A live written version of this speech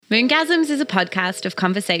Moongasms is a podcast of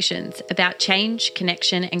conversations about change,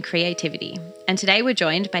 connection, and creativity. And today we're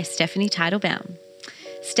joined by Stephanie Teitelbaum.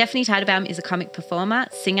 Stephanie Teitelbaum is a comic performer,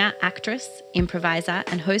 singer, actress, improviser,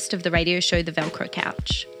 and host of the radio show The Velcro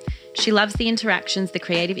Couch. She loves the interactions the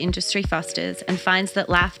creative industry fosters and finds that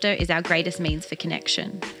laughter is our greatest means for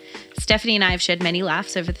connection. Stephanie and I have shared many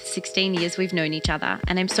laughs over the 16 years we've known each other,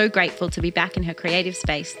 and I'm so grateful to be back in her creative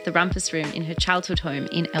space, the Rumpus Room, in her childhood home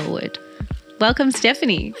in Elwood. Welcome,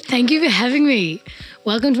 Stephanie. Thank you for having me.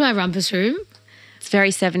 Welcome to my Rumpus Room. It's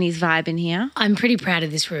very 70s vibe in here. I'm pretty proud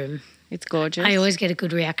of this room. It's gorgeous. I always get a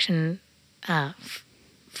good reaction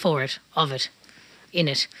for it, of it, in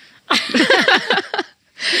it.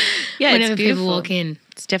 Yeah, whenever it's beautiful. people walk in.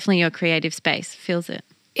 It's definitely your creative space. Feels it.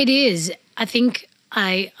 It is. I think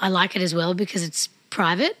I like it as well because it's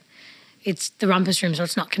private. It's the Rumpus Room, so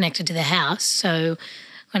it's not connected to the house. So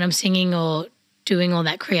when I'm singing or doing all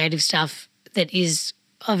that creative stuff that is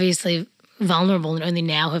obviously vulnerable, and only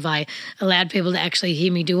now have I allowed people to actually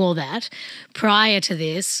hear me do all that. Prior to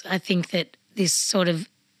this, I think that this sort of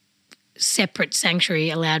separate sanctuary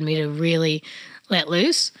allowed me to really let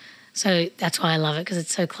loose. So that's why I love it, because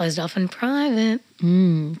it's so closed off and private.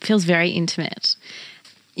 Feels very intimate.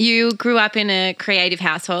 You grew up in a creative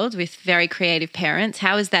household with very creative parents.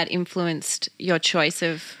 How has that influenced your choice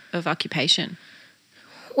of occupation?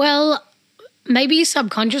 Well, maybe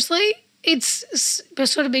subconsciously. It's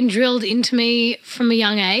sort of been drilled into me from a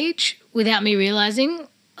young age without me realising.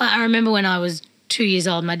 I remember when I was 2 years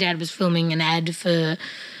old, my dad was filming an ad for,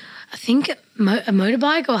 I think, a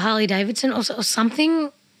motorbike or Harley Davidson or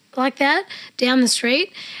something like that down the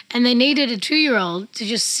street, and they needed a 2-year-old to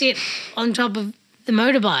just sit on top of the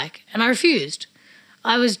motorbike, and I refused.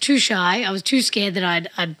 I was too shy. I was too scared that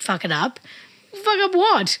I'd fuck it up. Fuck up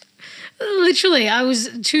what? Literally, I was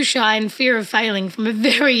too shy and fear of failing from a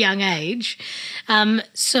very young age.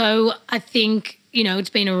 So I think, it's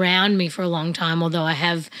been around me for a long time, although I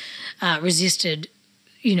have resisted,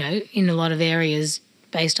 in a lot of areas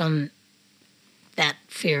based on that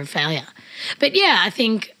fear of failure. But yeah, I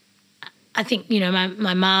think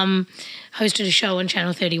my mum hosted a show on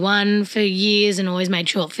Channel 31 for years and always made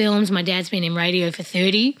short films. My dad's been in radio for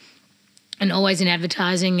 30 and always in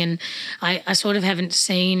advertising, and I sort of haven't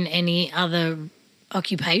seen any other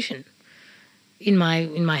occupation in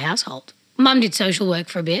my household. Mum did social work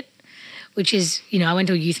for a bit, which is, I went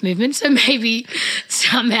to a youth movement, so maybe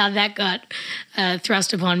somehow that got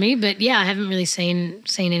thrust upon me. But yeah, I haven't really seen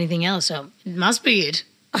anything else, so it must be it.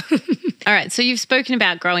 All right, so you've spoken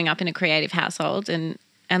about growing up in a creative household and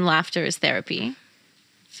laughter as therapy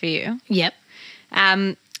for you. Yep.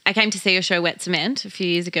 I came to see your show Wet Cement a few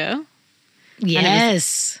years ago.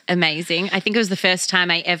 Yes. Amazing. I think it was the first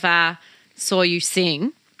time I ever saw you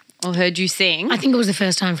sing or heard you sing. I think it was the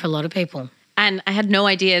first time for a lot of people. And I had no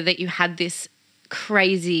idea that you had this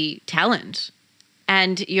crazy talent,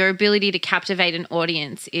 and your ability to captivate an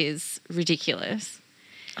audience is ridiculous.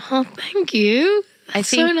 Oh, thank you. That's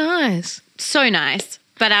so nice. So nice.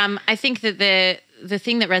 But I think that the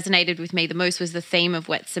thing that resonated with me the most was the theme of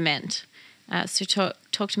Wet Cement. So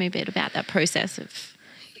talk to me a bit about that process of...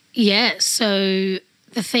 Yeah, so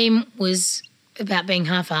the theme was about being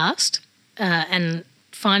half-assed and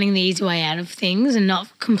finding the easy way out of things and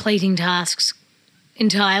not completing tasks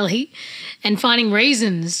entirely and finding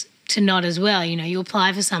reasons to not as well. You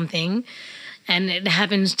apply for something and it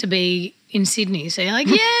happens to be in Sydney, so you're like,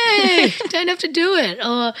 yay, don't have to do it.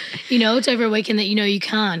 Or, it's over a weekend that you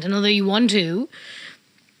can't, and although you want to,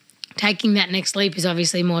 taking that next leap is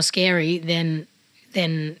obviously more scary than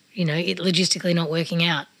it logistically not working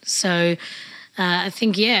out. So I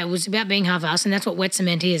think, it was about being half-assed, and that's what Wet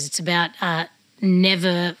Cement is. It's about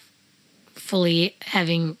never fully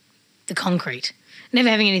having the concrete, never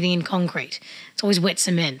having anything in concrete. It's always wet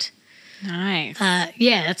cement. Nice.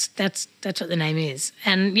 That's what the name is.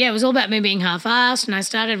 And, it was all about me being half-assed, and I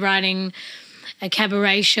started writing a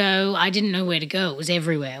cabaret show. I didn't know where to go. It was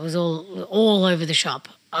everywhere. It was all over the shop.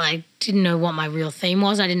 I didn't know what my real theme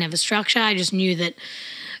was. I didn't have a structure. I just knew that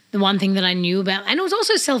the one thing that I knew about, and it was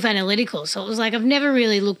also self-analytical. So it was like I've never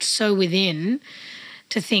really looked so within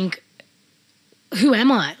to think, who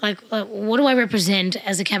am I? Like what do I represent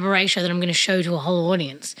as a cabaret show that I'm going to show to a whole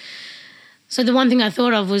audience? So the one thing I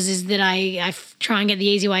thought of is that I try and get the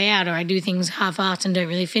easy way out, or I do things half-assed and don't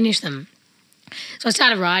really finish them. So I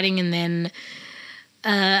started writing, and then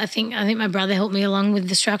I think my brother helped me along with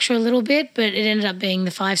the structure a little bit, but it ended up being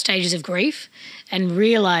the 5 stages of grief and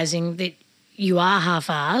realising that you are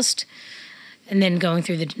half-assed, and then going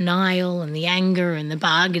through the denial and the anger and the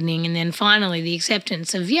bargaining, and then finally the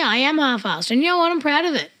acceptance of, I am half-assed, and you know what, I'm proud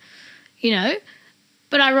of it,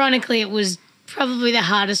 But ironically, it was probably the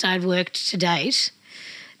hardest I'd worked to date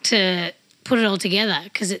to put it all together,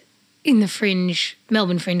 because in the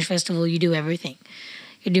Melbourne Fringe Festival, you do everything.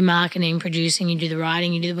 You do marketing, producing, you do the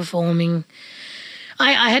writing, you do the performing.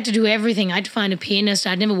 I had to do everything. I had to find a pianist.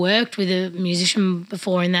 I'd never worked with a musician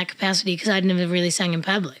before in that capacity because I'd never really sang in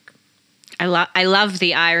public. I love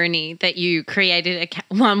the irony that you created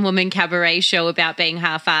a one-woman cabaret show about being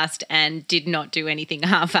half-assed and did not do anything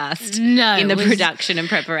half-assed in the production and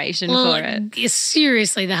preparation for it. It's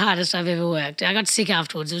seriously the hardest I've ever worked. I got sick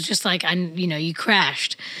afterwards. It was just like, you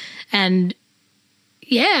crashed. And,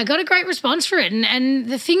 yeah, I got a great response for it. And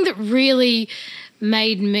the thing that really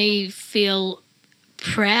made me feel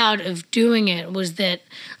proud of doing it was that,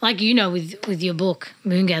 like, with your book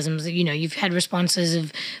Moongasms, you've had responses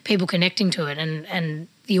of people connecting to it, and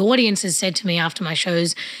the audience has said to me after my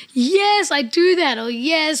shows, yes, I do that, or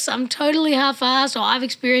yes, I'm totally half-assed, or I've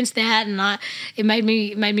experienced that, and it made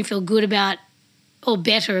me feel good about, or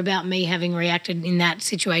better about me having reacted in that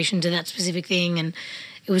situation to that specific thing. And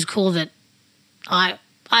it was cool that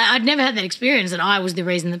I'd never had that experience, that I was the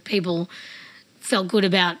reason that people felt good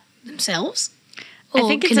about themselves. Or I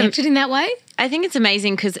think connected in that way? I think it's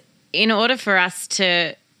amazing because in order for us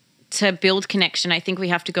to build connection, I think we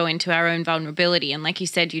have to go into our own vulnerability. And like you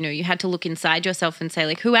said, you had to look inside yourself and say,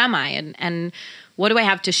 like, who am I? And what do I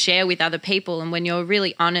have to share with other people? And when you're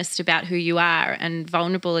really honest about who you are and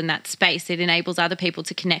vulnerable in that space, it enables other people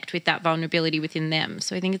to connect with that vulnerability within them.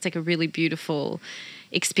 So I think it's like a really beautiful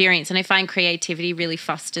experience. And I find creativity really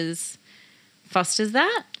fosters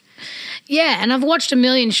that. Yeah, and I've watched a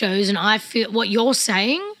million shows, and I feel what you're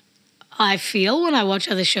saying, I feel when I watch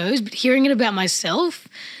other shows, but hearing it about myself,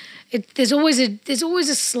 there's always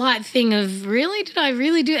a slight thing of, really? Did I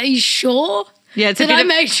really do it? Are you sure? Yeah, Did I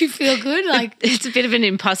make you feel good? Like, it's a bit of an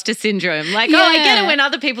imposter syndrome. Like, I get it when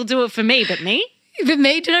other people do it for me, but me? But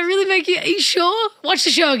me? Did I really make you? Are you sure? Watch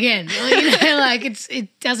the show again. Like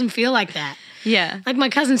it doesn't feel like that. Yeah. Like my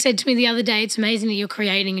cousin said to me the other day, it's amazing that you're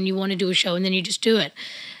creating and you want to do a show and then you just do it.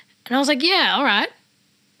 And I was like, yeah, all right,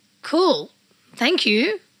 cool, thank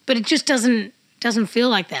you. But it just doesn't feel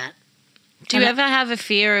like that. Do you ever have a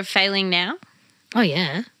fear of failing now? Oh,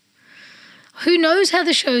 yeah. Who knows how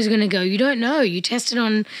the show's going to go? You don't know. You test it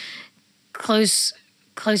on close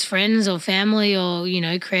friends or family or,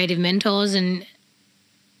 creative mentors, and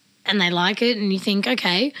they like it, and you think,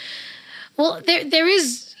 okay. Well, there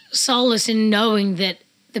is solace in knowing that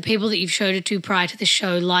the people that you've showed it to prior to the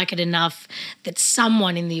show like it enough that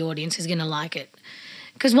someone in the audience is going to like it.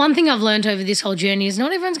 Because one thing I've learned over this whole journey is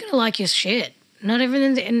not everyone's going to like your shit. Not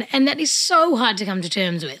everyone's, and that is so hard to come to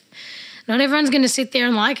terms with. Not everyone's going to sit there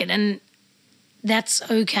and like it, and that's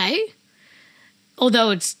okay.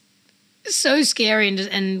 Although it's so scary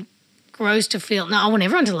and gross to feel, no, I want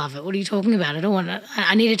everyone to love it. What are you talking about?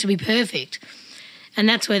 I need it to be perfect. And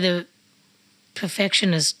that's where the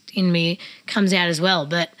perfectionist in me comes out as well.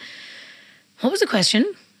 But what was the question?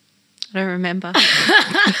 I don't remember.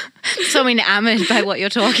 So enamoured by what you're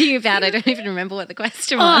talking about, I don't even remember what the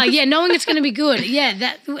question was. Oh, yeah, knowing it's going to be good.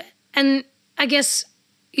 Yeah, and I guess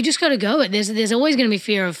you just got to go it. There's always going to be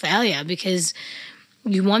fear of failure because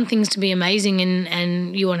you want things to be amazing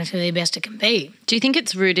and you want it to be the best it can be. Do you think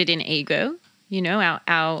it's rooted in ego?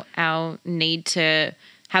 Our need to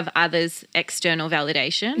have others' external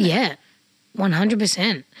validation? Yeah,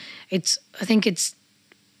 100%. I think it's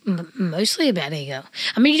mostly about ego.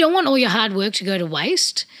 I mean, you don't want all your hard work to go to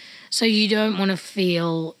waste, so you don't want to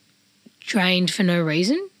feel drained for no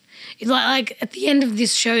reason. It's like at the end of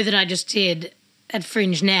this show that I just did at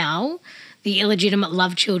Fringe Now, The Illegitimate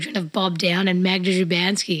Love Children of Bob Down and Magda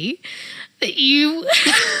Zubanski, that you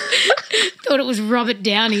thought it was Robert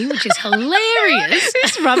Downey, which is hilarious.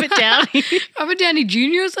 Who's Robert Downey? Robert Downey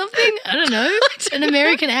Jr. or something? I don't know. An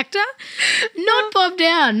American actor? Not Bob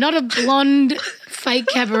Down, not a blonde fake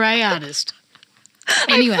cabaret artist.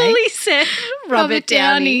 Anyway, I fully said Robert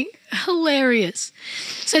Downey. Hilarious.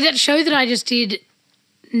 So that show that I just did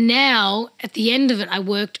now, at the end of it, I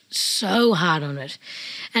worked so hard on it.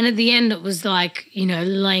 And at the end, it was like,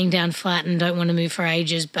 laying down flat and don't want to move for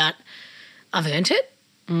ages, but I've earned it.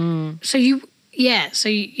 Mm. So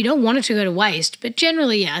you don't want it to go to waste, but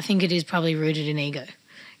generally, yeah, I think it is probably rooted in ego.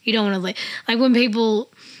 You don't want to, like when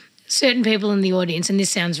certain people in the audience, and this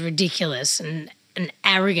sounds ridiculous and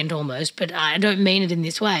arrogant almost, but I don't mean it in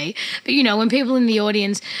this way. But, when people in the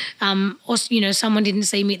audience, or, someone didn't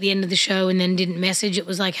see me at the end of the show and then didn't message, it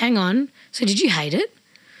was like, hang on, so did you hate it?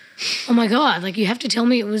 Oh, my God, like you have to tell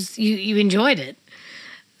me it was you enjoyed it.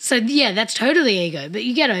 So yeah, that's totally ego, but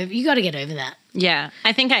you got to get over that. Yeah,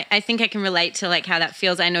 I think I can relate to like how that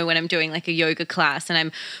feels. I know when I'm doing like a yoga class and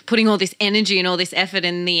I'm putting all this energy and all this effort,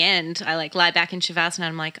 in the end, I like lie back in Shavasana and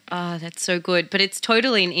I'm like, oh, that's so good. But it's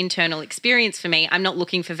totally an internal experience for me. I'm not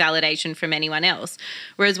looking for validation from anyone else.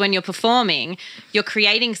 Whereas when you're performing, you're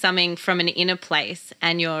creating something from an inner place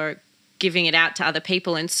and you're giving it out to other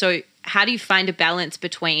people. And so how do you find a balance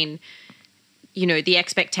between, you know, the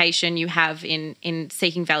expectation you have in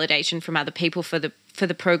seeking validation from other people for the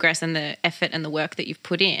progress and the effort and the work that you've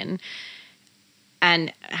put in,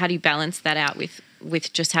 and how do you balance that out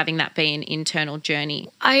with just having that be an internal journey?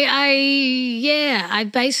 I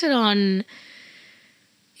base it on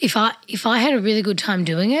if I had a really good time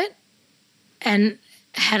doing it and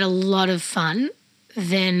had a lot of fun,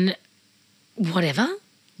 then whatever.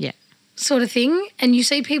 Yeah. Sort of thing. And you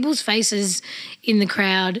see people's faces in the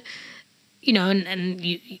crowd, you know, and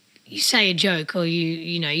you say a joke or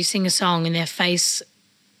you sing a song and their face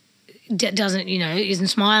doesn't, isn't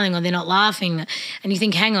smiling or they're not laughing, and you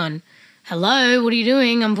think, hang on, hello, what are you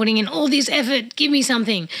doing? I'm putting in all this effort, give me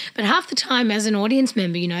something. But half the time as an audience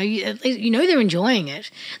member, they're enjoying it.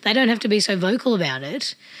 They don't have to be so vocal about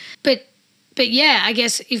it. But yeah, I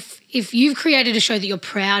guess if you've created a show that you're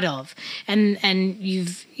proud of and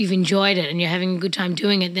you've enjoyed it and you're having a good time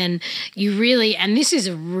doing it, then you really, and this is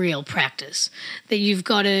a real practice, that you've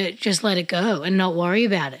got to just let it go and not worry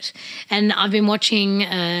about it. And I've been watching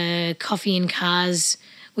Coffee in Cars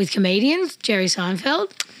with comedians, Jerry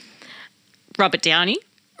Seinfeld. Robert Downey.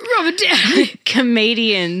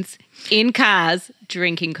 Comedians in cars,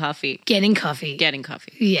 drinking coffee. Getting coffee.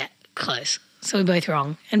 Yeah, close. So we're both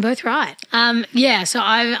wrong and both right. So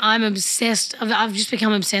I'm obsessed. I've just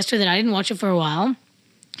become obsessed with it. I didn't watch it for a while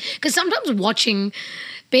because sometimes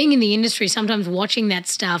being in the industry, sometimes watching that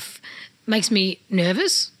stuff makes me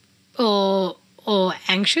nervous or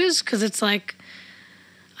anxious, because it's like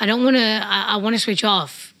I want to switch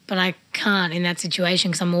off, but I can't in that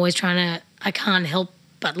situation because I'm always I can't help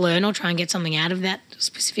but learn or try and get something out of that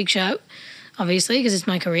specific show, obviously, because it's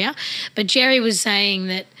my career. But Jerry was saying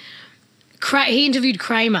that he interviewed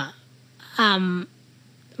Kramer,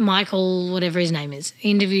 Michael, whatever his name is. He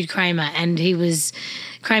interviewed Kramer, and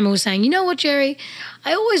Kramer was saying, you know what, Jerry,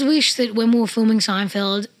 I always wish that when we were filming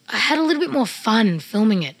Seinfeld, I had a little bit more fun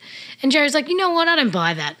filming it. And Jerry's like, you know what, I don't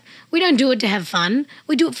buy that. We don't do it to have fun.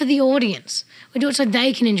 We do it for the audience. We do it so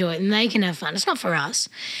they can enjoy it and they can have fun. It's not for us.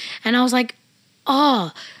 And I was like,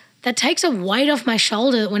 oh, that takes a weight off my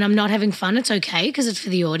shoulder that when I'm not having fun, it's okay because it's for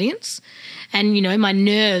the audience. And, my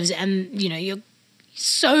nerves and, you're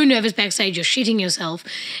so nervous backstage, you're shitting yourself,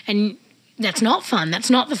 and that's not fun. That's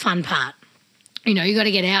not the fun part. You got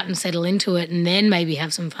to get out and settle into it and then maybe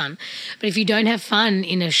have some fun. But if you don't have fun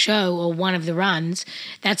in a show or one of the runs,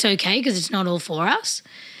 that's okay because it's not all for us.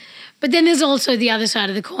 But then there's also the other side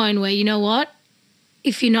of the coin where, you know what?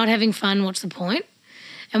 If you're not having fun, what's the point?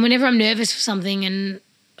 And whenever I'm nervous for something and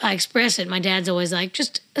I express it, my dad's always like,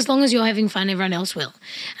 just as long as you're having fun, everyone else will.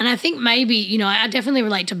 And I think maybe, I definitely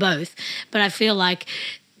relate to both, but I feel like,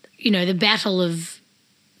 the battle of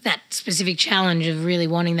that specific challenge of really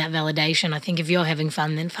wanting that validation, I think if you're having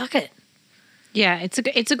fun, then fuck it. Yeah,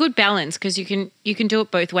 it's a good balance because you can do it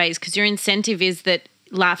both ways, because your incentive is that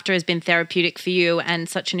laughter has been therapeutic for you and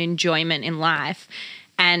such an enjoyment in life.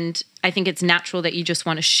 And I think it's natural that you just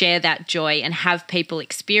want to share that joy and have people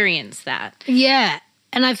experience that. Yeah.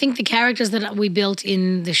 And I think the characters that we built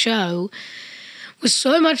in the show was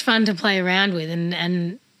so much fun to play around with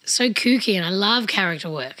and so kooky, and I love character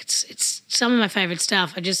work. It's some of my favourite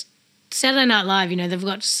stuff. Saturday Night Live, they've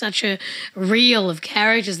got such a reel of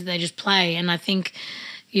characters that they just play, and I think,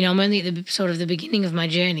 I'm only at the sort of the beginning of my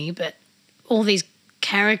journey, but all these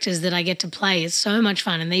characters that I get to play is so much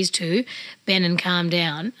fun. And these two, Ben and Calm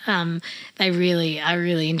Down, I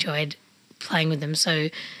really enjoyed playing with them. So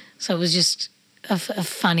it was just a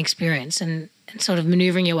fun experience and sort of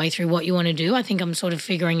manoeuvring your way through what you want to do. I think I'm sort of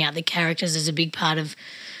figuring out the characters as a big part of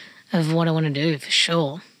what I want to do, for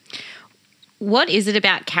sure. What is it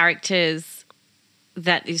about characters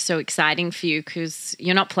that is so exciting for you? Because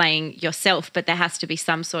you're not playing yourself, but there has to be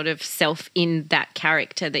some sort of self in that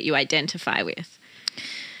character that you identify with.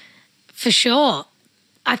 For sure.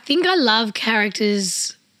 I think I love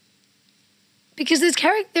characters because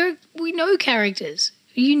we know characters.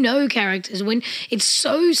 Characters. When it's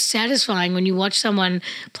so satisfying when you watch someone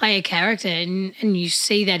play a character and you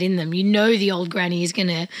see that in them. The old granny is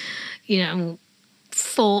going to,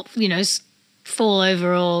 fall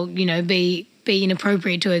over or, be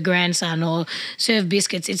inappropriate to her grandson or serve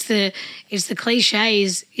biscuits. It's the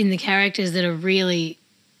cliches in the characters that are really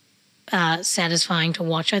satisfying to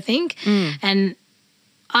watch, I think. And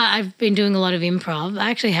I've been doing a lot of improv. I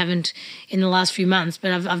actually haven't in the last few months,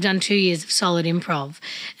 but I've done 2 years of solid improv,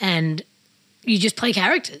 and you just play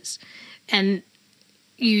characters and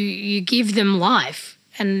you give them life.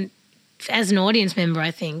 And as an audience member,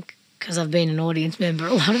 I think, because I've been an audience member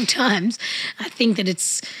a lot of times, I think that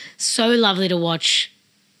it's so lovely to watch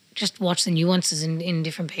the nuances in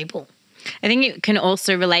different people. I think you can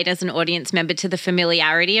also relate as an audience member to the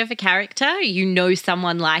familiarity of a character. You know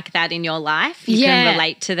someone like that in your life. You can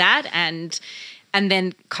relate to that, and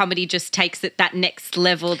then comedy just takes it that next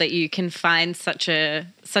level that you can find such a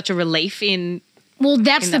relief in. Well,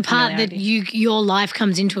 that's the part that your life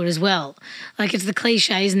comes into it as well. Like, it's the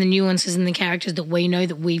cliches and the nuances and the characters that we know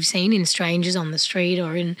that we've seen in strangers on the street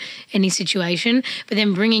or in any situation, but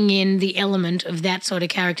then bringing in the element of that sort of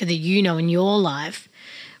character that you know in your life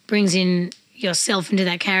brings in yourself into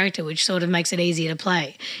that character, which sort of makes it easier to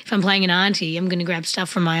play. If I'm playing an auntie, I'm going to grab stuff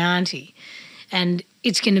from my auntie, and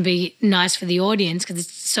it's going to be nice for the audience because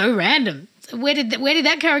it's so random. So where did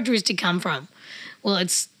that characteristic come from? Well,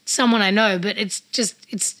 it's someone I know, but it's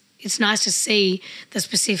nice to see the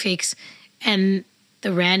specifics and the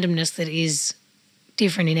randomness that is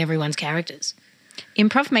different in everyone's characters.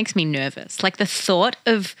 Improv makes me nervous. Like, the thought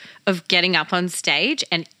of getting up on stage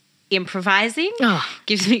and improvising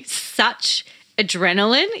gives me such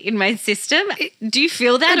adrenaline in my system. Do you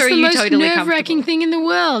feel that, or are you totally comfortable? It's the most nerve-wracking thing in the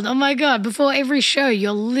world. Oh my God, before every show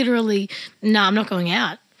you're literally, no, I'm not going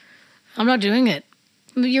out. I'm not doing it.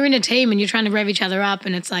 You're in a team and you're trying to rev each other up,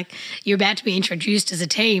 and it's like you're about to be introduced as a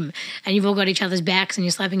team and you've all got each other's backs and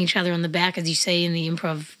you're slapping each other on the back, as you see in the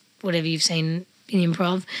improv, whatever you've seen in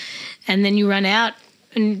improv, and then you run out.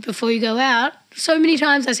 And before you go out, so many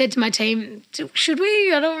times I said to my team, should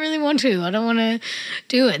we? I don't really want to. I don't want to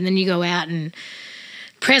do it. And then you go out, and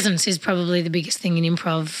presence is probably the biggest thing in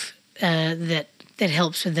improv that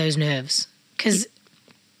helps with those nerves, because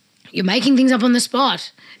you're making things up on the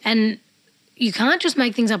spot, and you can't just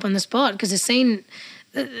make things up on the spot because a scene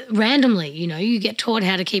randomly, you get taught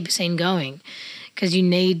how to keep a scene going, because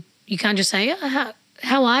you can't just say,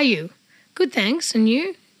 how are you? Good, thanks. And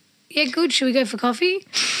you? Yeah, good. Should we go for coffee?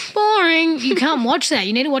 Boring. You can't watch that.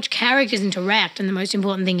 You need to watch characters interact, and the most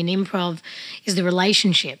important thing in improv is the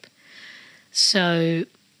relationship. So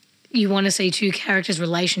you want to see two characters'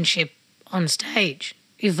 relationship on stage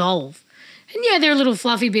evolve. And yeah, there are little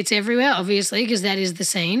fluffy bits everywhere, obviously, because that is the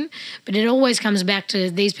scene, but it always comes back to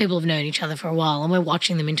these people have known each other for a while and we're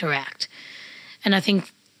watching them interact. And I think,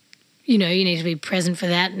 you need to be present for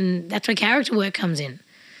that, and that's where character work comes in.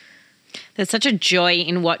 There's such a joy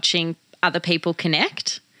in watching other people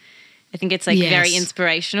connect. I think it's very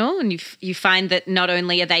inspirational, and you find that not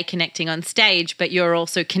only are they connecting on stage, but you're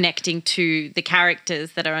also connecting to the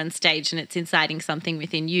characters that are on stage, and it's inciting something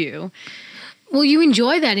within you. Well, you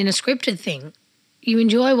enjoy that in a scripted thing. You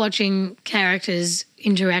enjoy watching characters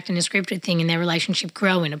interact in a scripted thing and their relationship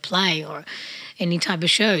grow in a play or any type of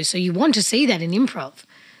show. So you want to see that in improv.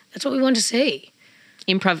 That's what we want to see.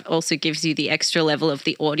 Improv also gives you the extra level of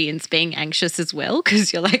the audience being anxious as well,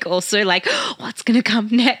 because you're also what's going to come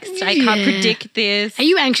next? Yeah. I can't predict this. Are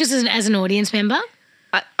you anxious as an audience member?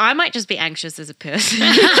 I might just be anxious as a person.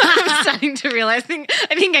 I'm starting to realise.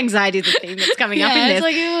 I think anxiety is a theme that's coming up in this. It's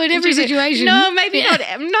like in every situation. No, maybe not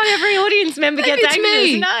every audience member gets anxious.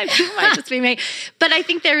 Me. No, it might just be me. But I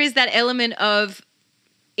think there is that element of,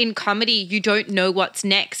 in comedy, you don't know what's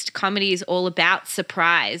next. Comedy is all about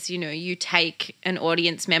surprise. You take an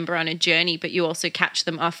audience member on a journey, but you also catch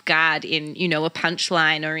them off guard in, a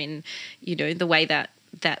punchline or in, the way that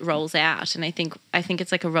rolls out. And I think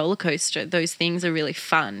it's like a roller coaster. Those things are really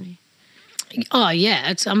fun. Oh, yeah,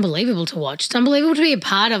 it's unbelievable to watch. It's unbelievable to be a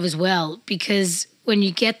part of as well, because when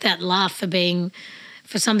you get that laugh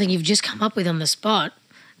for something you've just come up with on the spot,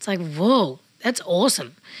 it's like, whoa, that's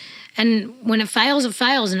awesome. And when it fails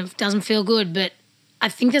and it doesn't feel good, but I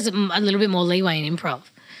think there's a little bit more leeway in improv.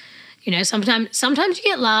 Sometimes you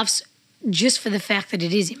get laughs just for the fact that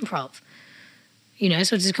it is improv.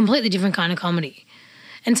 So it's a completely different kind of comedy.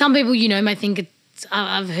 And some people, may think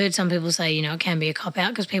I've heard some people say, it can be a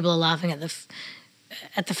cop-out because people are laughing at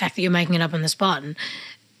the fact that you're making it up on the spot. And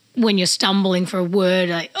when you're stumbling for a word,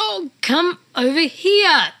 like, oh, come over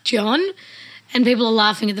here, John. And people are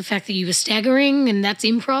laughing at the fact that you were staggering, and that's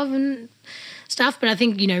improv and stuff. But I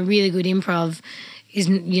think, really good improv is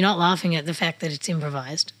you're not laughing at the fact that it's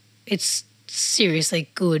improvised. It's seriously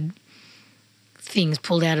good things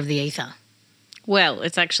pulled out of the ether. Well,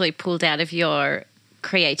 it's actually pulled out of your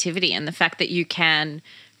creativity and the fact that you can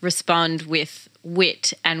respond with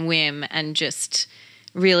wit and whim and just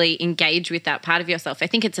really engage with that part of yourself. I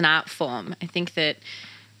think it's an art form. I think that,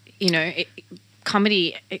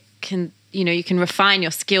 comedy, it can, you can refine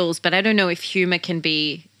your skills, but I don't know if humor can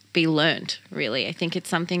be learned, really. I think it's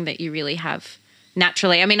something that you really have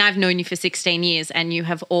naturally. I mean, I've known you for 16 years and you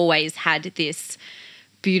have always had this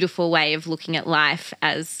beautiful way of looking at life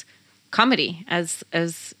as comedy, as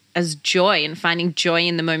joy, and finding joy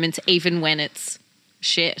in the moments even when it's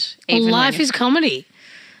shit. Well, life is comedy.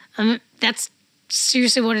 That's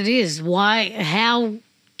seriously what it is. How, it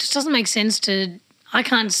just doesn't make sense I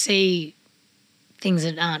can't see things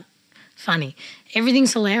that aren't funny.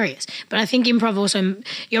 Everything's hilarious. But I think improv also,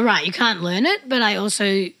 you're right, you can't learn it, but I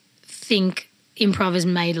also think improv has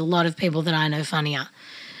made a lot of people that I know funnier.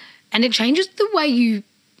 And it changes the way you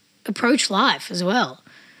approach life as well.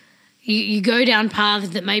 You go down paths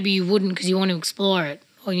that maybe you wouldn't because you want to explore it.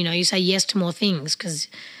 Or, you say yes to more things because,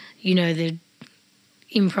 the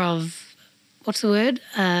improv, what's the word?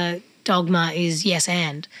 Dogma is yes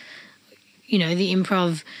and. The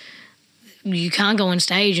improv, you can't go on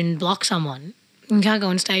stage and block someone. You can't go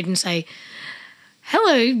on stage and say,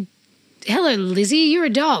 hello, Lizzie, you're a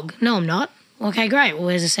dog. No, I'm not. Okay, great. Well,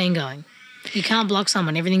 where's the scene going? You can't block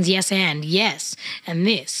someone. Everything's yes and yes and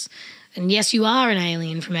this. And yes, you are an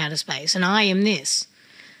alien from outer space and I am this.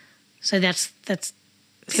 So that's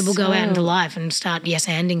people go out into life and start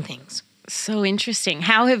yes-anding things. So interesting.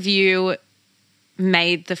 How have you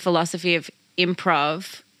made the philosophy of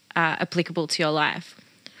improv applicable to your life?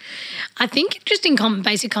 I think just in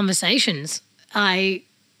basic conversations, I've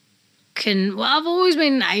always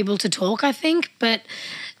been able to talk, I think, but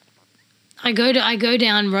I go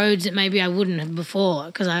down roads that maybe I wouldn't have before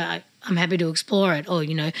because I'm happy to explore it. Or,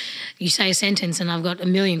 you say a sentence and I've got a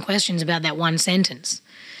million questions about that one sentence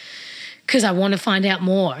because I want to find out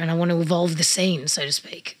more and I want to evolve the scene, so to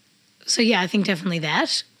speak. So, yeah, I think definitely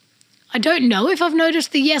that. I don't know if I've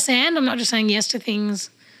noticed the yes and. I'm not just saying yes to things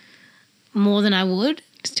more than I would.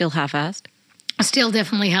 Still half-assed? Still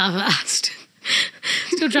definitely half-assed.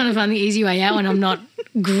 Still trying to find the easy way out when I'm not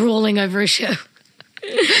grueling over a show.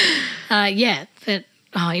 But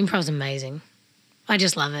improv's amazing. I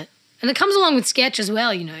just love it. And it comes along with sketch as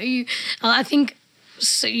well, I think,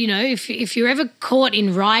 so, if you're ever caught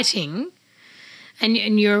in writing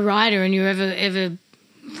and you're a writer and you're ever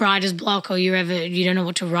writer's block or you don't know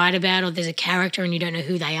what to write about or there's a character and you don't know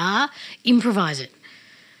who they are, improvise it.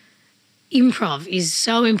 Improv is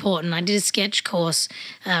so important. I did a sketch course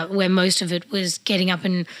where most of it was getting up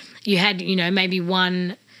and you had, maybe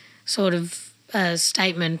one sort of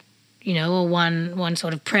statement, or one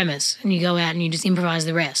sort of premise, and you go out and you just improvise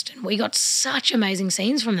the rest. And we got such amazing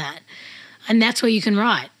scenes from that. And that's where you can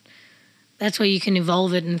write. That's where you can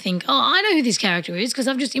evolve it and think, oh, I know who this character is because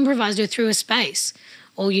I've just improvised her through a space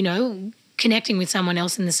or, connecting with someone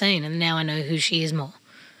else in the scene and now I know who she is more.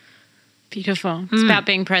 Beautiful. It's about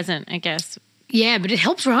being present, I guess. Yeah, but it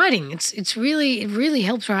helps writing. It really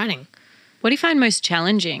helps writing. What do you find most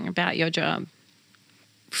challenging about your job?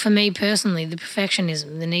 For me personally, the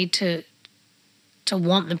perfectionism, the need to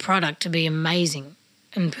want the product to be amazing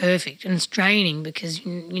and perfect. And it's draining because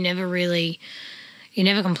you're never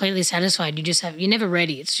completely satisfied. You're never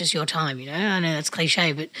ready. It's just your time, I know that's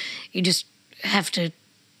cliche, but you just have to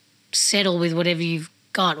settle with whatever you've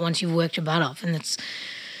got once you've worked your butt off. And it's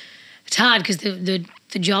hard because the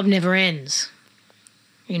job never ends.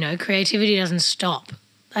 Creativity doesn't stop.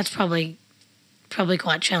 That's probably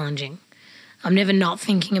quite challenging. I'm never not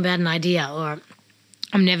thinking about an idea, or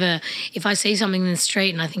if I see something in the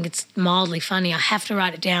street and I think it's mildly funny, I have to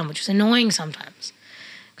write it down, which is annoying sometimes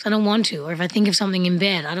because I don't want to. Or if I think of something in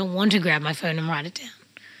bed, I don't want to grab my phone and write it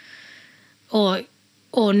down.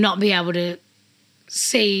 Or not be able to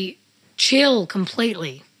chill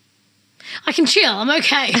completely. I can chill. I'm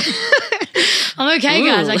okay. I'm okay,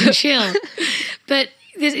 guys. I can chill. But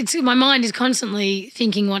my mind is constantly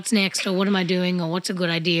thinking what's next or what am I doing or what's a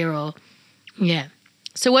good idea or, yeah.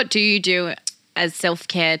 So what do you do as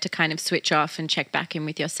self-care to kind of switch off and check back in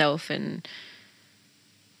with yourself or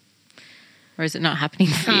is it not happening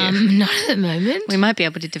for you? Not at the moment. We might be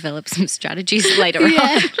able to develop some strategies later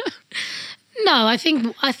on. No, I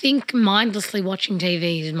think mindlessly watching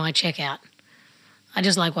TV is my checkout. I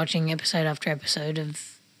just like watching episode after episode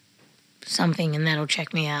of something and that'll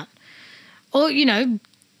check me out. Or,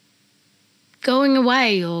 going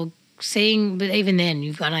away or seeing, but even then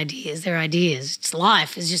you've got ideas. They're ideas. It's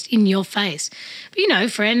life. It's just in your face.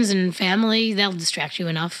 But, friends and family, they'll distract you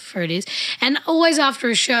enough for it is. And always after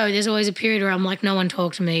a show, there's always a period where I'm like, no one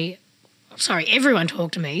talked to me. Sorry, everyone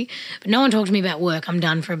talked to me, but no one talked to me about work. I'm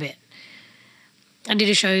done for a bit. I did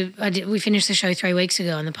a show. We finished the show 3 weeks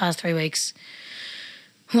ago. In the past 3 weeks,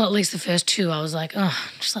 well, at least the first 2, I was like, oh,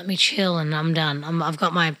 just let me chill and I'm done. I've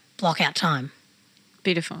got my block out time.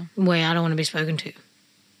 Beautiful. where I don't want to be spoken to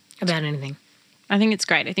about anything. I think it's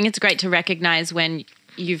great. I think it's great to recognize when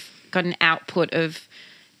you've got an output of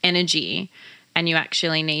energy and you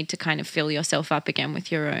actually need to kind of fill yourself up again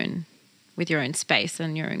with your own space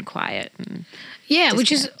and your own quiet. And yeah,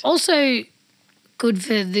 which is also good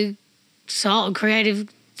for the soul, the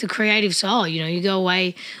creative soul. You know, you go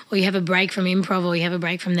away or you have a break from improv or you have a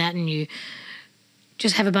break from that and you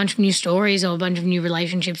just have a bunch of new stories or a bunch of new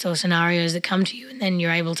relationships or scenarios that come to you, and then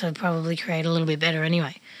you're able to probably create a little bit better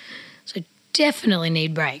anyway. So definitely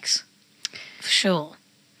need breaks, for sure.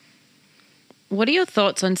 What are your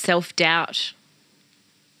thoughts on self-doubt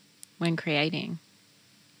when creating?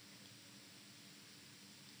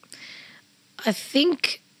 I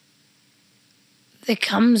think there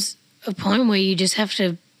comes a point where you just have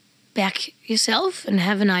to back yourself and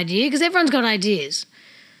have an idea, because everyone's got ideas.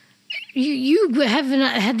 You haven't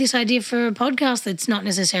had this idea for a podcast that's not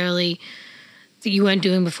necessarily that you weren't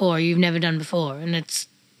doing before, or you've never done before, and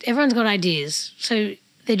everyone's got ideas. So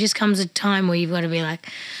there just comes a time where you've got to be like,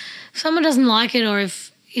 if someone doesn't like it, or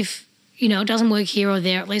if you know it doesn't work here or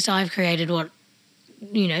there, at least I've created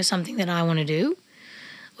something that I want to do,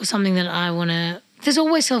 or something that I want to. There's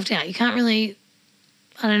always self-doubt. You can't really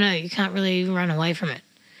run away from it.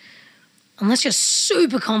 Unless you're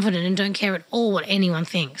super confident and don't care at all what anyone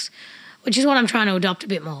thinks, which is what I'm trying to adopt a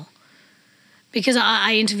bit more. Because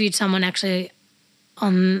I interviewed someone actually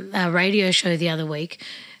on a radio show the other week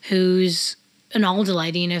who's an older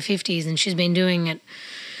lady in her 50s, and she's been doing it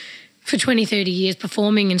for 20, 30 years,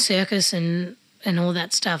 performing in circus and all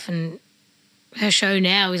that stuff. And her show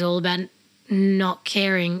now is all about not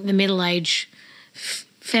caring, the middle-age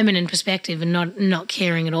feminine perspective, and not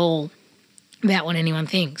caring at all about what anyone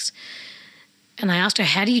thinks. And I asked her,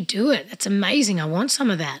 how do you do it? That's amazing. I want some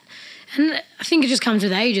of that. And I think it just comes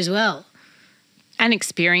with age as well. And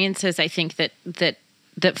experiences, I think,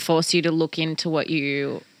 that force you to look into what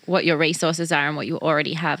your resources are and what you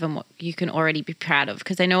already have and what you can already be proud of.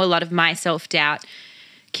 Because I know a lot of my self-doubt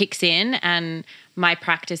kicks in, and my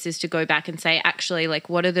practice is to go back and say, actually, like,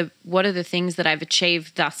 what are the things that I've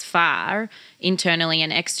achieved thus far, internally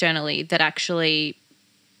and externally, that actually,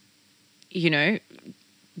 you know,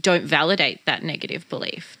 don't validate that negative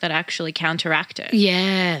belief, that actually counteract it.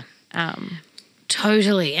 Yeah.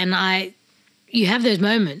 Totally. And you have those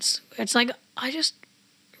moments where it's like, I just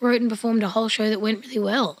wrote and performed a whole show that went really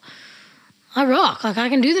well. I rock. Like, I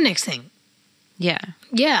can do the next thing. Yeah.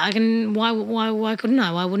 Yeah, I can. Why couldn't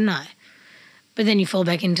I? Why wouldn't I? But then you fall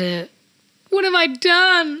back into, what have I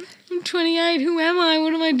done? I'm 28. Who am I?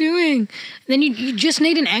 What am I doing? And then you just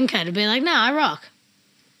need an anchor to be like, no, I rock.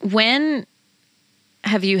 When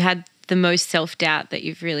have you had the most self-doubt that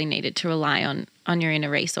you've really needed to rely on your inner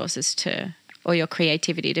resources or your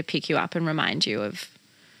creativity to pick you up and remind you of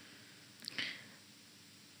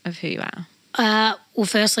who you are? Well,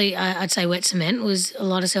 firstly, I'd say Wet Cement was a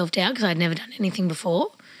lot of self-doubt because I'd never done anything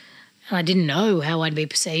before, and I didn't know how I'd be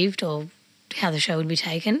perceived or how the show would be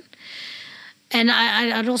taken. And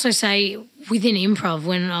I'd also say within improv,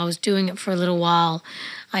 when I was doing it for a little while,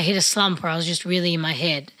 I hit a slump where I was just really in my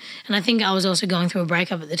head. And I think I was also going through a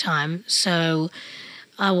breakup at the time, so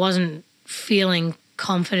I wasn't feeling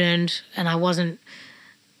confident, and I was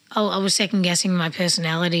second-guessing my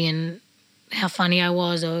personality and how funny I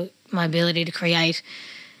was or my ability to create.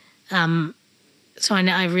 So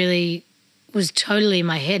I really was totally in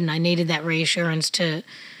my head, and I needed that reassurance to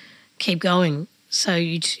keep going. So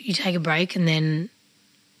you take a break, and then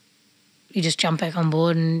you just jump back on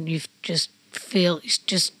board, and you just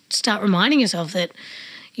start reminding yourself that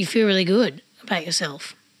you feel really good about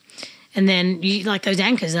yourself. And then you like those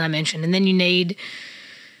anchors that I mentioned, and then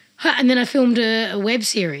and then I filmed a web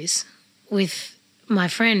series with my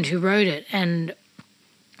friend who wrote it, and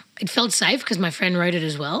it felt safe because my friend wrote it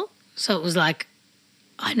as well. So it was like,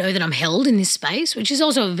 I know that I'm held in this space, which is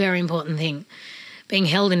also a very important thing. Being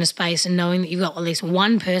held in a space and knowing that you've got at least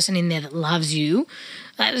one person in there that loves you,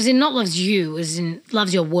 as in not loves you, as in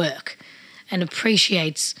loves your work and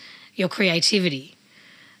appreciates your creativity.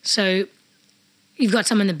 So you've got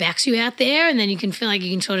someone that backs you out there, and then you can feel like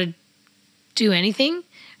you can sort of do anything.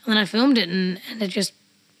 And then I filmed it, and it just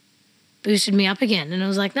boosted me up again. And I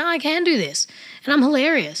was like, no, I can do this. And I'm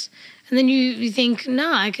hilarious. And then you think,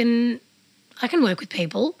 no, I can work with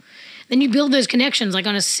people. Then you build those connections like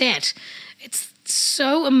on a set. It's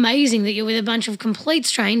so amazing that you're with a bunch of complete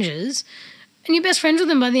strangers and you're best friends with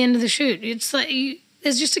them by the end of the shoot. It's like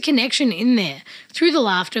there's just a connection in there through the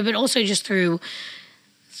laughter, but also just through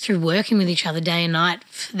working with each other day and night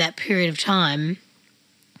for that period of time.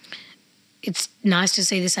 It's nice to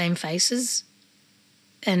see the same faces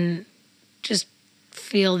and just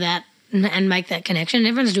feel that and make that connection.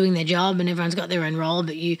 Everyone's doing their job and everyone's got their own role,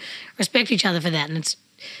 but you respect each other for that. And it's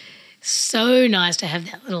so nice to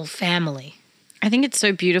have that little family. I think it's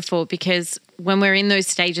so beautiful because when we're in those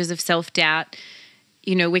stages of self-doubt,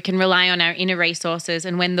 you know, we can rely on our inner resources.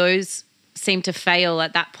 And when those seem to fail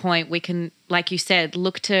at that point, we can, like you said,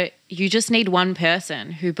 you just need one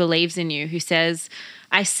person who believes in you, who says,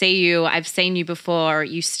 I see you, I've seen you before,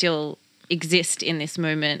 you still exist in this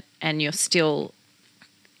moment and you're still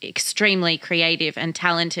extremely creative and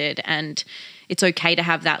talented, and it's okay to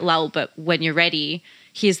have that lull, but when you're ready,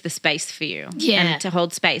 here's the space for you and to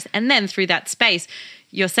hold space. And then through that space,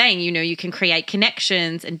 you're saying, you know, you can create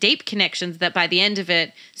connections and deep connections that by the end of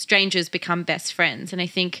it, strangers become best friends. And I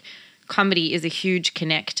think comedy is a huge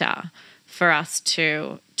connector for us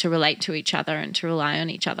to relate to each other and to rely on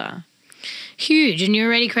each other. Huge. And you're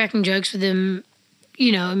already cracking jokes with them,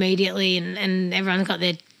 you know, immediately, and everyone's got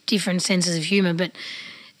their different senses of humour, but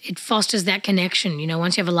it fosters that connection. You know,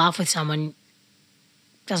 once you have a laugh with someone,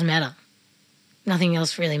 it doesn't matter. Nothing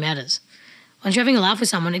else really matters. Once you're having a laugh with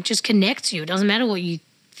someone, it just connects you. It doesn't matter what you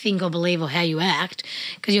think or believe or how you act,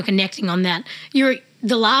 because you're connecting on that.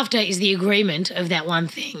 The laughter is the agreement of that one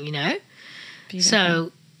thing, you know? Beautiful.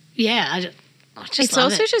 So, yeah, I just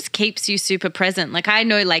love also just keeps you super present. Like I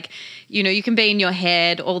know, like, you know, you can be in your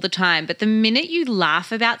head all the time, but the minute you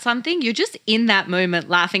laugh about something, you're just in that moment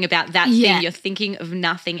laughing about that thing. You're thinking of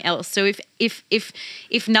nothing else. So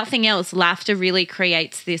if nothing else, laughter really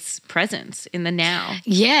creates this presence in the now.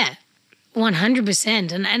 Yeah,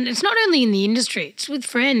 100%. And it's not only in the industry, it's with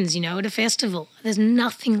friends, you know, at a festival. There's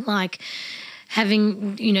nothing like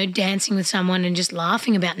having, you know, dancing with someone and just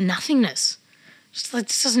laughing about nothingness. Just like,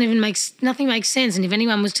 this doesn't even nothing makes sense. And if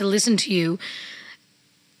anyone was to listen to you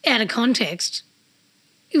out of context,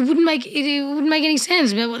 it wouldn't make any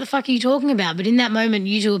sense about what the fuck are you talking about. But in that moment,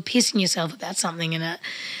 you two are pissing yourself about something, and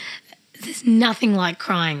there's nothing like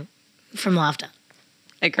crying from laughter.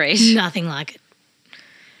 Agreed. Nothing like it.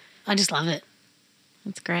 I just love it.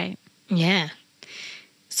 That's great. Yeah.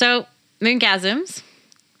 So, Moongasms,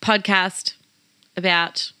 podcast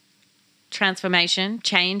about transformation,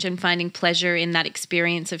 change, and finding pleasure in that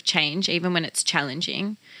experience of change, even when it's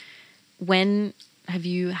challenging. When have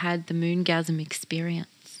you had the Moongasm experience?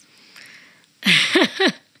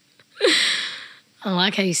 I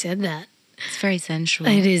like how you said that. It's very sensual.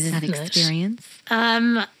 It is, that isn't experience.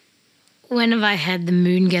 When have I had the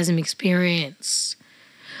Moongasm experience?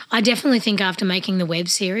 I definitely think after making the web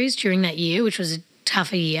series during that year, which was a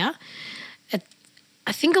tougher year,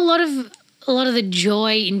 I think a lot of the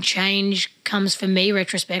joy in change comes for me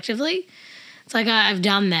retrospectively. It's like I've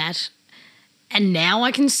done that, and now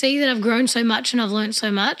I can see that I've grown so much and I've learned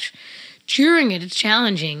so much. During it, it's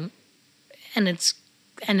challenging, and it's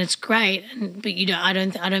great, but I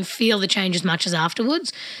don't feel the change as much as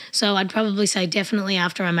afterwards. So I'd probably say definitely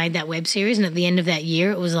after I made that web series, and at the end of that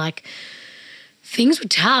year, it was like things were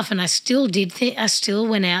tough, and I still did. I still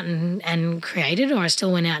went out and created, or I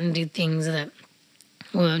still went out and did things that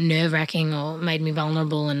were nerve-wracking or made me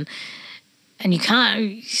vulnerable, and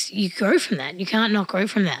you grow from that. You can't not grow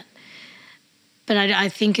from that. But I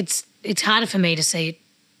think it's harder for me to see.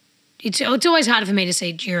 It's always harder for me to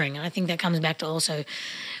see during, and I think that comes back to also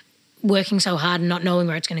working so hard and not knowing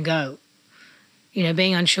where it's going to go. You know,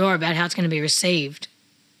 being unsure about how it's going to be received.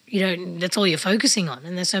 That's all you're focusing on,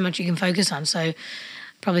 and there's so much you can focus on. So I'd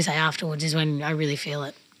probably say afterwards is when I really feel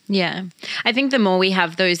it. Yeah. I think the more we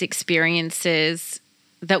have those experiences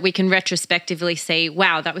that we can retrospectively see,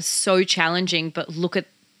 wow, that was so challenging, but look at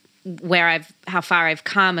how far I've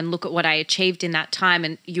come, and look at what I achieved in that time,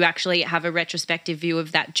 and you actually have a retrospective view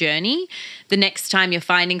of that journey. The next time you're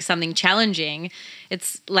finding something challenging,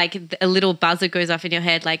 it's like a little buzzer goes off in your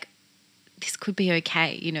head, like, this could be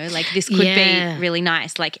okay, you know, like this could be really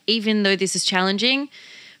nice. Like, even though this is challenging,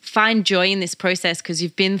 find joy in this process, because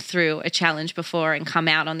you've been through a challenge before and come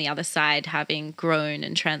out on the other side having grown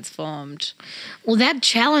and transformed. Well, that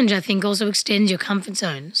challenge, I think, also extends your comfort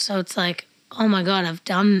zone. So it's like, oh my God, I've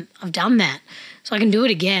done that. So I can do it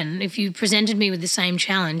again. If you presented me with the same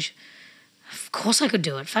challenge, of course I could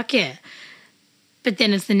do it. Fuck yeah. But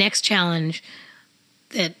then it's the next challenge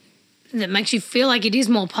that makes you feel like it is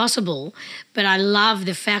more possible. But I love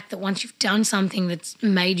the fact that once you've done something that's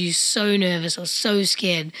made you so nervous or so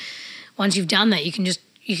scared, once you've done that,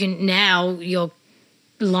 now your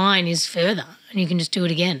line is further and you can just do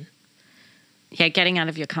it again. Yeah, getting out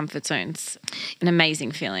of your comfort zone's an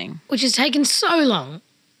amazing feeling. Which has taken so long.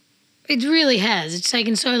 It really has. It's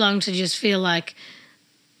taken so long to just feel like,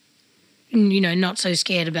 you know, not so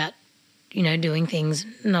scared about, you know, doing things,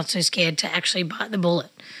 not so scared to actually bite the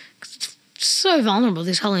bullet. It's so vulnerable,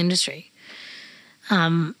 this whole industry.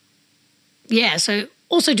 yeah, so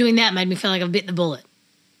also doing that made me feel like I've bit the bullet.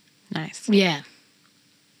 Nice. Yeah.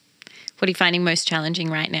 What are you finding most challenging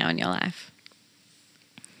right now in your life?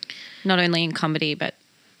 Not only in comedy, but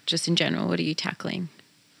just in general, what are you tackling?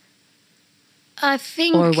 I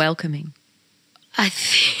think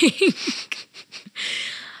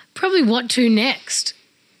probably what to next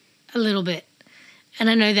a little bit. And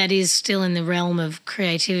I know that is still in the realm of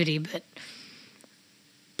creativity,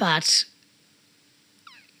 but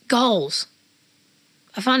goals.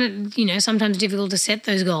 I find it, sometimes difficult to set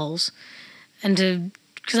those goals and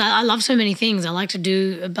because I love so many things. I like to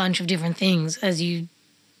do a bunch of different things, as you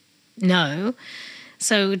know.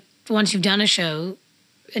 So once you've done a show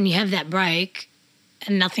and you have that break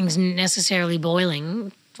and nothing's necessarily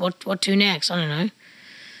boiling, what to next? I don't know.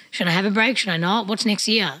 Should I have a break? Should I not? What's next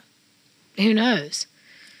year? Who knows?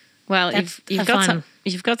 Well, you've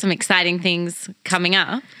got some exciting things coming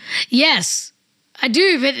up. Yes, I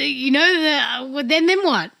do. But then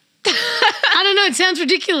what? I don't know. It sounds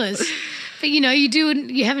ridiculous, but you do.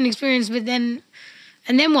 You have an experience, but then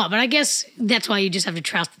what? But I guess that's why you just have to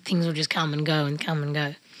trust that things will just come and go and come and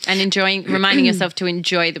go. And reminding yourself to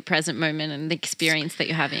enjoy the present moment and the experience that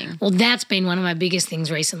you're having. Well, that's been one of my biggest things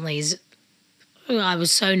recently. Is I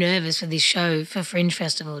was so nervous for this show for Fringe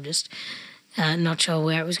Festival, just not sure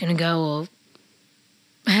where it was going to go or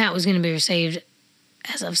how it was going to be received,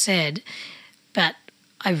 as I've said. But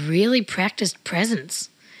I really practiced presence,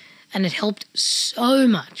 and it helped so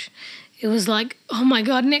much. It was like, oh my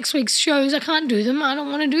God, next week's shows, I can't do them. I don't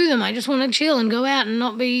want to do them. I just want to chill and go out and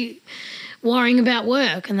not be worrying about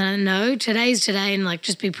work. And then I know today's today and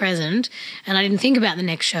just be present. And I didn't think about the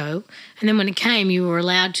next show. And then when it came, you were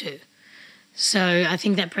allowed to. So I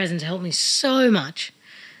think that presence helped me so much.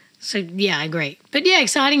 So yeah, I agree. But yeah,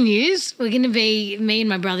 exciting news. We're going to be, me and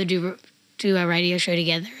my brother do a radio show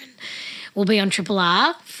together. And we'll be on Triple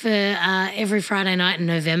R for every Friday night in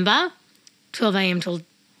November, 12 a.m. till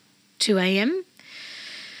 2 a.m.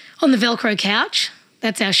 on the Velcro couch.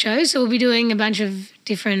 That's our show. So we'll be doing a bunch of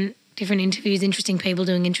different interviews, interesting people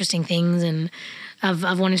doing interesting things, and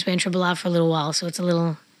I've wanted to be on Triple R for a little while, so it's a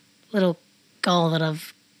little goal that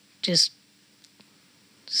I've just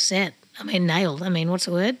set. Nailed. What's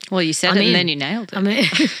the word? Well, you said it and then you nailed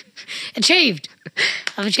it. Achieved.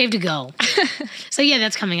 I've achieved a goal. So yeah,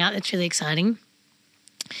 that's coming up. That's really exciting.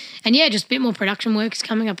 And yeah, just a bit more production work is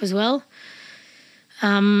coming up as well.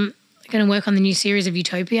 I'm going to work on the new series of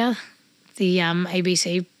Utopia, the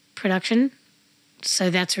ABC production.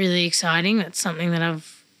 So that's really exciting. That's something that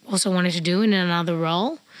I've also wanted to do in another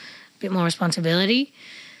role, a bit more responsibility.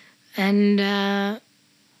 And then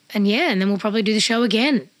we'll probably do the show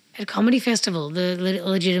again at Comedy Festival, the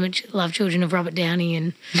legitimate love children of Robert Downey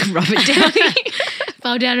and Robert Downey.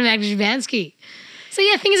 Bob Down and Magda Szubanski. So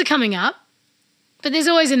yeah, things are coming up, but there's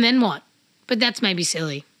always and then what? But that's maybe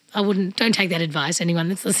silly. Don't take that advice, anyone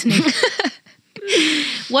that's listening.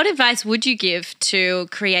 What advice would you give to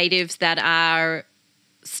creatives that are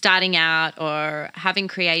starting out or having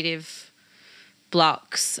creative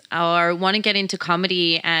blocks or want to get into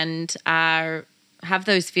comedy and have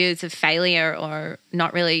those fears of failure or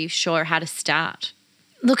not really sure how to start?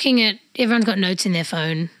 Looking at, everyone's got notes in their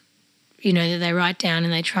phone, that they write down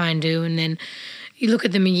and they try and do, and then you look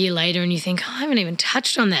at them a year later and you think, I haven't even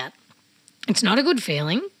touched on that. It's not a good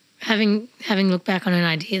feeling, having looked back on an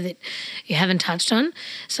idea that you haven't touched on.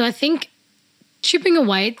 So I think chipping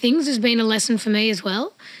away at things has been a lesson for me as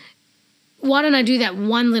well. Why don't I do that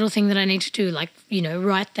one little thing that I need to do,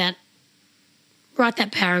 write that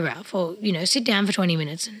paragraph or, sit down for 20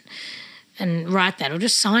 minutes and write that, or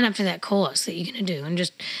just sign up to that course that you're going to do and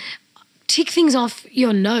just tick things off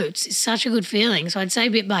your notes is such a good feeling. So I'd say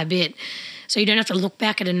bit by bit, so you don't have to look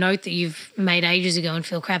back at a note that you've made ages ago and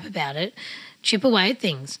feel crap about it. Chip away at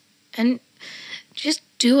things and just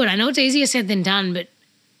do it. I know it's easier said than done, but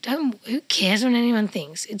who cares what anyone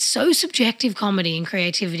thinks? It's so subjective, comedy and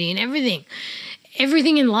creativity and everything.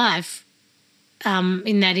 Everything in life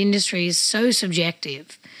in that industry is so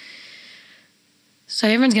subjective. So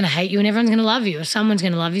everyone's going to hate you and everyone's going to love you, or someone's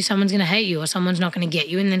going to love you, someone's going to hate you, or someone's not going to get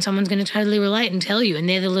you, and then someone's going to totally relate and tell you, and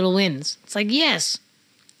they're the little wins. It's like, yes,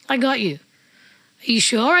 I got you. Are you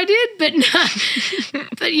sure I did? But no,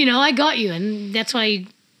 but I got you, and that's why you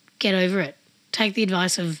get over it. Take the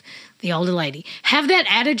advice of the older lady. Have that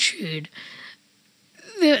attitude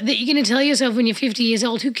that you're going to tell yourself when you're 50 years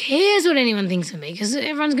old, who cares what anyone thinks of me? Because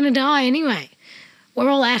everyone's going to die anyway. We're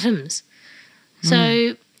all atoms.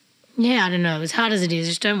 So, yeah, I don't know. As hard as it is,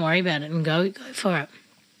 just don't worry about it and go for it.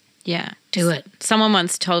 Yeah. Do it. Someone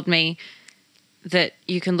once told me that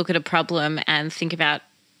you can look at a problem and think about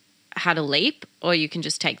how to leap, or you can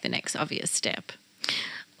just take the next obvious step.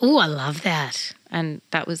 Oh, I love that. And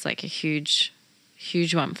that was like a huge,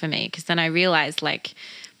 huge one for me, because then I realized like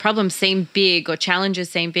problems seem big or challenges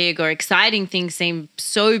seem big or exciting things seem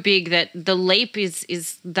so big that the leap is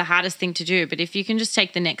the hardest thing to do. But if you can just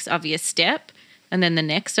take the next obvious step and then the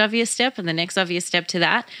next obvious step and the next obvious step to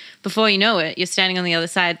that, before you know it, you're standing on the other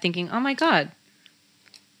side thinking, oh my God,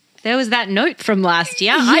 there was that note from last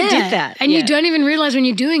year. I did that. And you don't even realize when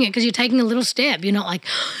you're doing it because you're taking a little step. You're not like,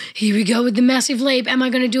 here we go with the massive leap. Am I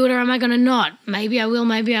going to do it or am I going to not? Maybe I will,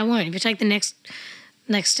 maybe I won't. If you take the next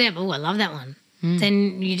step, oh, I love that one.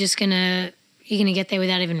 Then you're gonna get there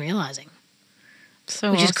without even realizing. So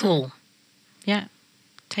which awesome. is cool. Yeah.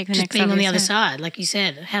 Take the just next being on the other step. side, like you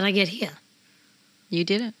said. How'd I get here? You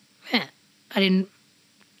did it. Yeah. I didn't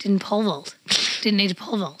pole vault. Didn't need to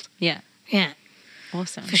pole vault. Yeah. Yeah.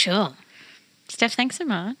 Awesome. For sure. Steph, thanks so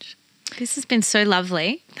much. This has been so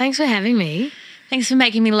lovely. Thanks for having me. Thanks for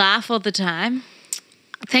making me laugh all the time.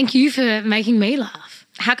 Thank you for making me laugh.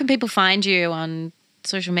 How can people find you on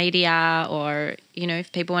social media, or, you know,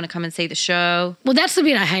 if people want to come and see the show? Well, that's the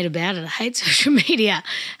bit I hate about it. I hate social media,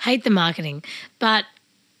 hate the marketing. But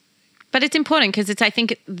it's important because it's, I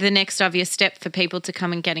think, the next obvious step for people to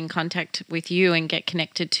come and get in contact with you and get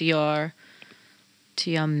connected to your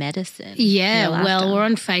medicine. yeah, your well, laughter. we're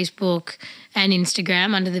on Facebook and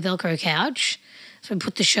Instagram under the Velcro Couch. So we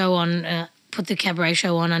put the show on, put the cabaret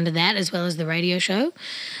show on under that, as well as the radio show.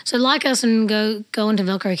 So like us and go onto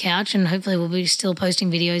Velcro Couch, and hopefully we'll be still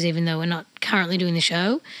posting videos even though we're not currently doing the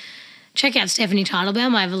show. Check out Stephanie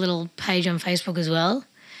Teitelbaum. I have a little page on Facebook as well.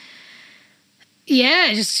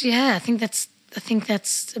 I think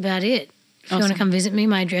that's about it. If you want Awesome. to come visit me,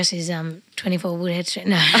 my address is 24 Woodhead Street.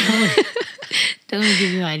 No, don't want to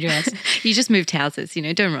give you my address. You just moved houses, you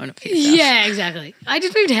know, don't ruin it for yourself. Yeah, exactly. I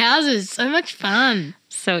just moved houses. So much fun.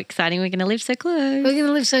 So exciting. We're going to live so close. We're going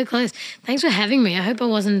to live so close. Thanks for having me. I hope I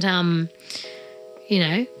wasn't,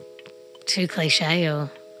 too cliche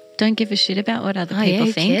or... Don't give a shit about what other Oh, people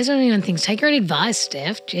who think. cares what anyone thinks? Take your own advice,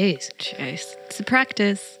 Steph. Jeez. Jeez. It's a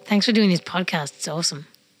practice. Thanks for doing this podcast. It's awesome.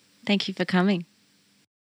 Thank you for coming.